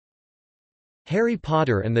Harry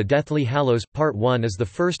Potter and the Deathly Hallows Part 1 is the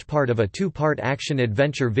first part of a two-part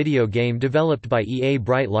action-adventure video game developed by EA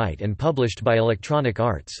Bright Light and published by Electronic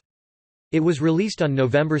Arts. It was released on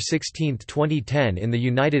November 16, 2010 in the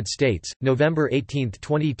United States, November 18,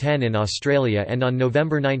 2010 in Australia and on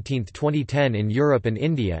November 19, 2010 in Europe and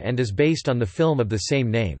India, and is based on the film of the same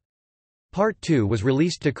name. Part 2 was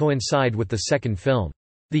released to coincide with the second film.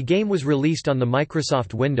 The game was released on the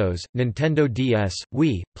Microsoft Windows, Nintendo DS,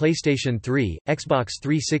 Wii, PlayStation 3, Xbox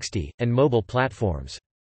 360, and mobile platforms.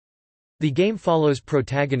 The game follows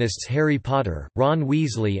protagonists Harry Potter, Ron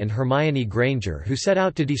Weasley and Hermione Granger, who set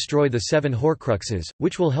out to destroy the 7 Horcruxes,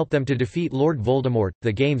 which will help them to defeat Lord Voldemort,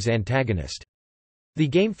 the game's antagonist. The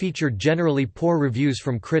game featured generally poor reviews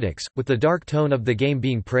from critics, with the dark tone of the game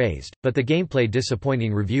being praised, but the gameplay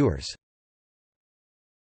disappointing reviewers.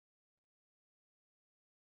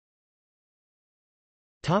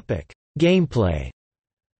 Gameplay.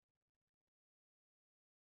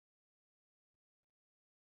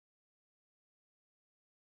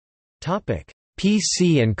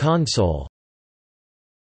 PC and console.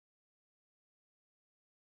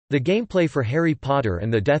 The gameplay for Harry Potter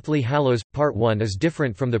and the Deathly Hallows Part 1 is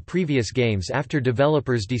different from the previous games after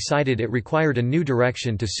developers decided it required a new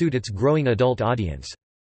direction to suit its growing adult audience.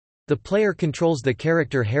 The player controls the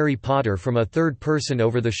character Harry Potter from a third-person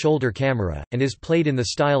over-the-shoulder camera, and is played in the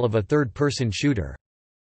style of a third-person shooter.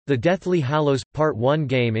 The Deathly Hallows Part 1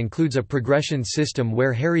 game includes a progression system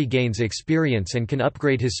where Harry gains experience and can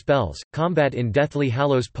upgrade his spells. Combat in Deathly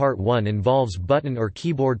Hallows Part 1 involves button or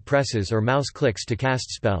keyboard presses or mouse clicks to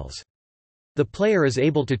cast spells. The player is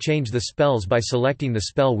able to change the spells by selecting the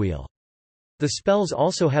spell wheel. The spells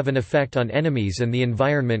also have an effect on enemies and the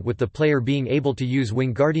environment, with the player being able to use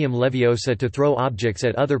Wingardium Leviosa to throw objects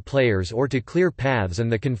at other players or to clear paths,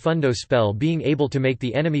 and the Confundo spell being able to make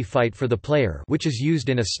the enemy fight for the player, which is used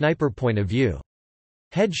in a sniper point of view.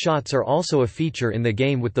 Headshots are also a feature in the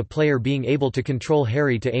game, with the player being able to control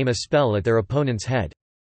Harry to aim a spell at their opponent's head.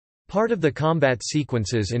 Part of the combat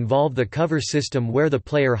sequences involve the cover system, where the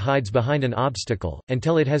player hides behind an obstacle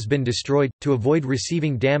until it has been destroyed, to avoid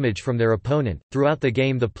receiving damage from their opponent. Throughout the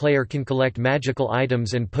game, the player can collect magical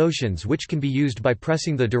items and potions, which can be used by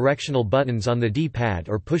pressing the directional buttons on the D-pad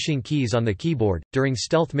or pushing keys on the keyboard. During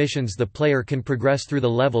stealth missions, the player can progress through the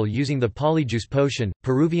level using the Polyjuice Potion,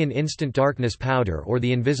 Peruvian Instant Darkness Powder, or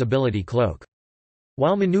the Invisibility Cloak.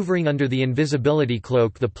 While maneuvering under the invisibility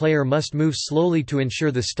cloak, the player must move slowly to ensure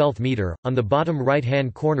the stealth meter, on the bottom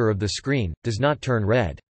right-hand corner of the screen, does not turn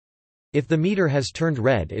red. If the meter has turned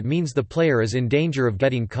red, it means the player is in danger of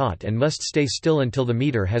getting caught and must stay still until the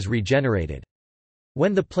meter has regenerated.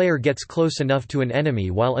 When the player gets close enough to an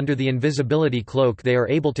enemy while under the invisibility cloak, they are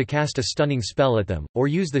able to cast a stunning spell at them, or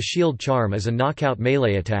use the shield charm as a knockout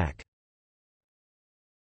melee attack.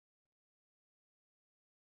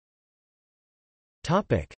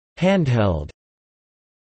 Handheld.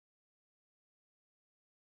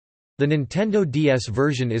 The Nintendo DS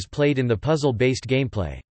version is played in the puzzle-based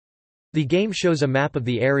gameplay. The game shows a map of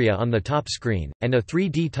the area on the top screen, and a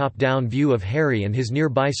 3D top-down view of Harry and his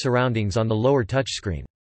nearby surroundings on the lower touchscreen.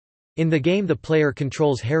 In the game, the player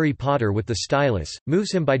controls Harry Potter with the stylus,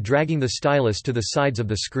 moves him by dragging the stylus to the sides of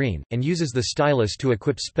the screen, and uses the stylus to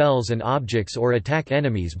equip spells and objects or attack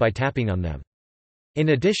enemies by tapping on them.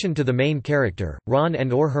 In addition to the main character, Ron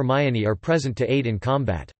and/or Hermione are present to aid in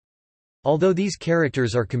combat. Although these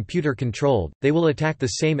characters are computer-controlled, they will attack the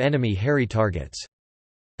same enemy Harry targets.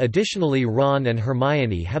 Additionally, Ron and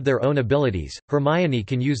Hermione have their own abilities. Hermione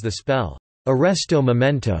can use the spell, Arresto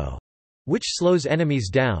Memento, which slows enemies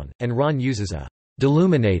down, and Ron uses a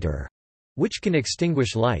Deluminator, which can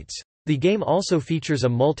extinguish lights. The game also features a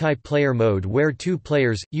multiplayer mode where 2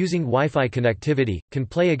 players, using Wi-Fi connectivity, can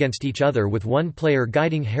play against each other, with one player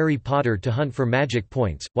guiding Harry Potter to hunt for magic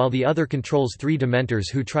points, while the other controls 3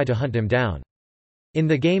 Dementors who try to hunt him down. In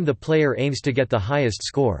the game, the player aims to get the highest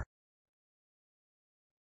score.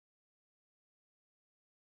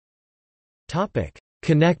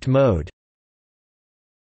 Kinect mode.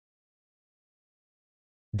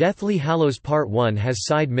 Deathly Hallows Part 1 has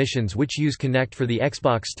side missions which use Kinect for the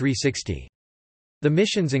Xbox 360. The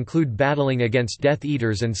missions include battling against Death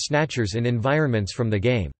Eaters and Snatchers in environments from the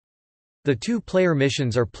game. The 2-player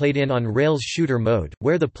missions are played in on rails shooter mode,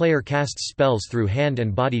 where the player casts spells through hand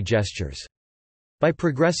and body gestures. By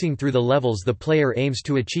progressing through the levels, the player aims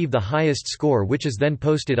to achieve the highest score, which is then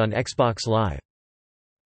posted on Xbox Live.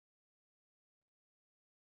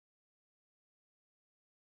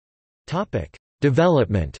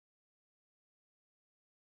 Development.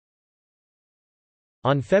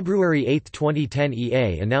 On February 8, 2010,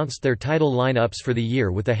 EA announced their title lineups for the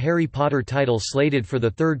year, with a Harry Potter title slated for the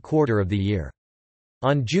third quarter of the year.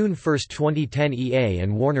 On June 1, 2010, EA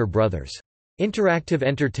and Warner Bros. Interactive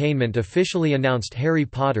Entertainment officially announced Harry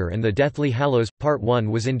Potter and the Deathly Hallows Part 1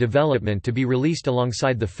 was in development to be released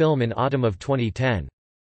alongside the film in autumn of 2010.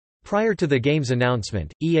 Prior to the game's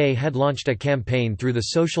announcement, EA had launched a campaign through the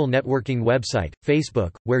social networking website,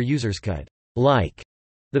 Facebook, where users could like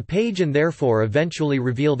the page and therefore eventually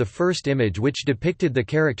reveal the first image, which depicted the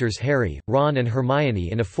characters Harry, Ron and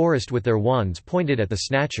Hermione in a forest with their wands pointed at the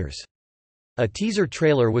Snatchers. A teaser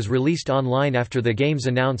trailer was released online after the game's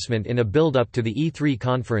announcement in a build-up to the E3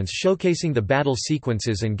 conference showcasing the battle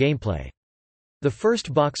sequences and gameplay. The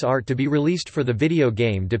first box art to be released for the video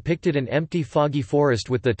game depicted an empty foggy forest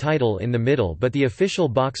with the title in the middle, but the official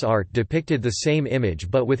box art depicted the same image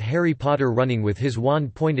but with Harry Potter running with his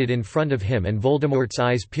wand pointed in front of him and Voldemort's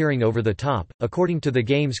eyes peering over the top. According to the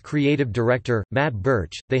game's creative director, Matt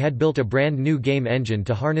Birch, they had built a brand new game engine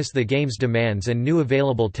to harness the game's demands and new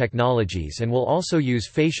available technologies and will also use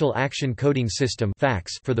facial action coding system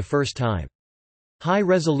 (FACS) for the first time.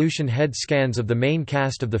 High-resolution head scans of the main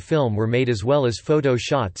cast of the film were made as well as photo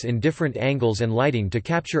shots in different angles and lighting to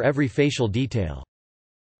capture every facial detail.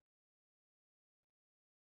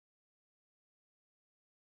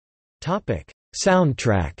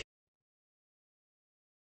 Soundtrack.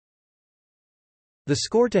 The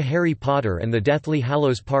score to Harry Potter and the Deathly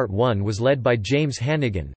Hallows Part 1 was led by James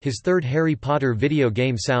Hannigan, his third Harry Potter video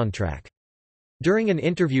game soundtrack. During an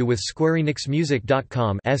interview with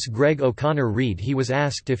SquareEnixMusic.com's Greg O'Connor-Reed, he was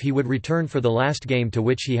asked if he would return for the last game, to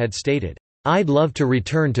which he had stated, "I'd love to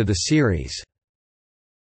return to the series."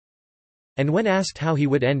 And when asked how he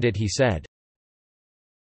would end it, he said,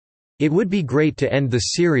 "It would be great to end the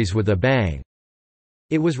series with a bang."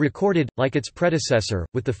 It was recorded, like its predecessor,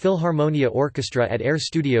 with the Philharmonia Orchestra at Air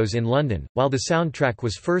Studios in London, while the soundtrack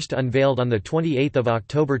was first unveiled on 28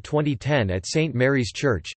 October 2010 at St Mary's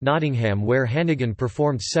Church, Nottingham, where Hannigan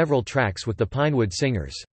performed several tracks with the Pinewood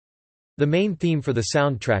Singers. The main theme for the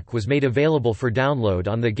soundtrack was made available for download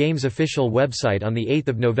on the game's official website on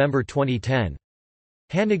 8 November 2010.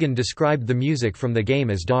 Hannigan described the music from the game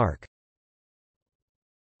as dark,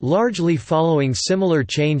 largely following similar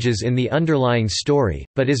changes in the underlying story,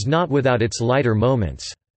 but is not without its lighter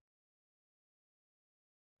moments.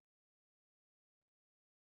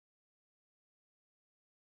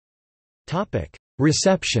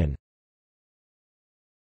 Reception.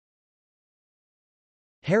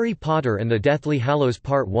 Harry Potter and the Deathly Hallows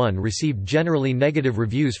Part 1 received generally negative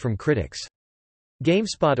reviews from critics.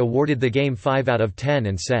 GameSpot awarded the game 5 out of 10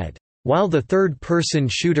 and said, "While the third-person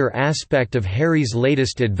shooter aspect of Harry's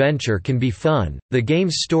latest adventure can be fun, the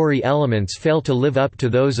game's story elements fail to live up to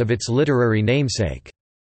those of its literary namesake."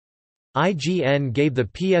 IGN gave the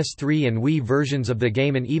PS3 and Wii versions of the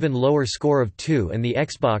game an even lower score of 2 and the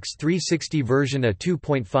Xbox 360 version a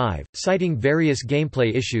 2.5, citing various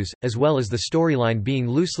gameplay issues, as well as the storyline being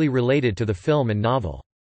loosely related to the film and novel.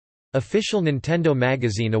 Official Nintendo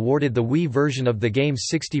Magazine awarded the Wii version of the game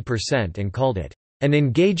 60% and called it an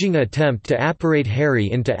engaging attempt to apparate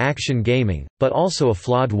Harry into action gaming, but also a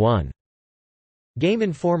flawed one. Game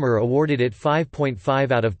Informer awarded it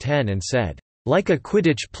 5.5 out of 10 and said, "Like a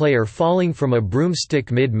Quidditch player falling from a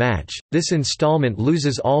broomstick mid-match, this installment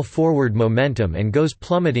loses all forward momentum and goes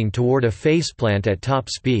plummeting toward a faceplant at top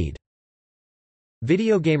speed."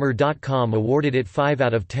 Videogamer.com awarded it 5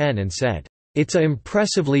 out of 10 and said, "It's a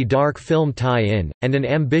impressively dark film tie-in, and an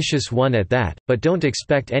ambitious one at that, but don't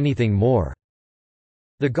expect anything more."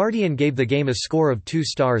 The Guardian gave the game a score of 2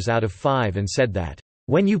 stars out of 5 and said that,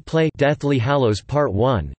 "When you play Deathly Hallows Part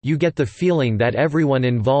 1, you get the feeling that everyone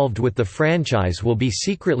involved with the franchise will be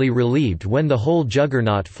secretly relieved when the whole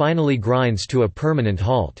juggernaut finally grinds to a permanent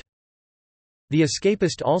halt." The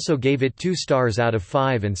Escapist also gave it 2 stars out of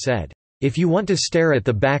 5 and said, "If you want to stare at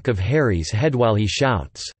the back of Harry's head while he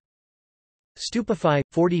shouts, Stupefy,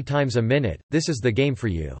 40 times a minute, this is the game for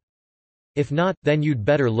you. If not, then you'd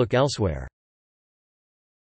better look elsewhere."